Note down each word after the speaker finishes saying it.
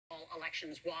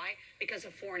elections. Why? Because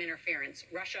of foreign interference.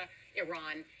 Russia,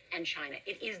 Iran, and China.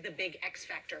 It is the big X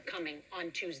factor coming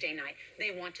on Tuesday night.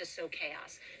 They want to sow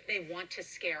chaos. They want to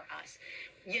scare us.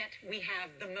 Yet we have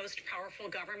the most powerful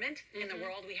government in the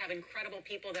world. We have incredible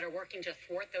people that are working to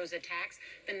thwart those attacks.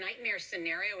 The nightmare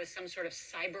scenario is some sort of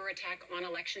cyber attack on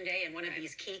election day in one of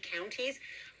these key counties.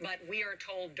 But we are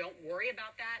told, don't worry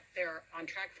about that. They're on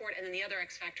track for it. And then the other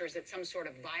X factor is that some sort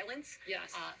of violence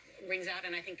rings out.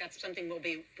 And I think that's something we'll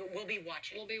be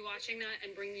watching. We'll be watching that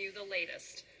and bring you the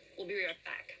latest. We'll be right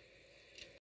back.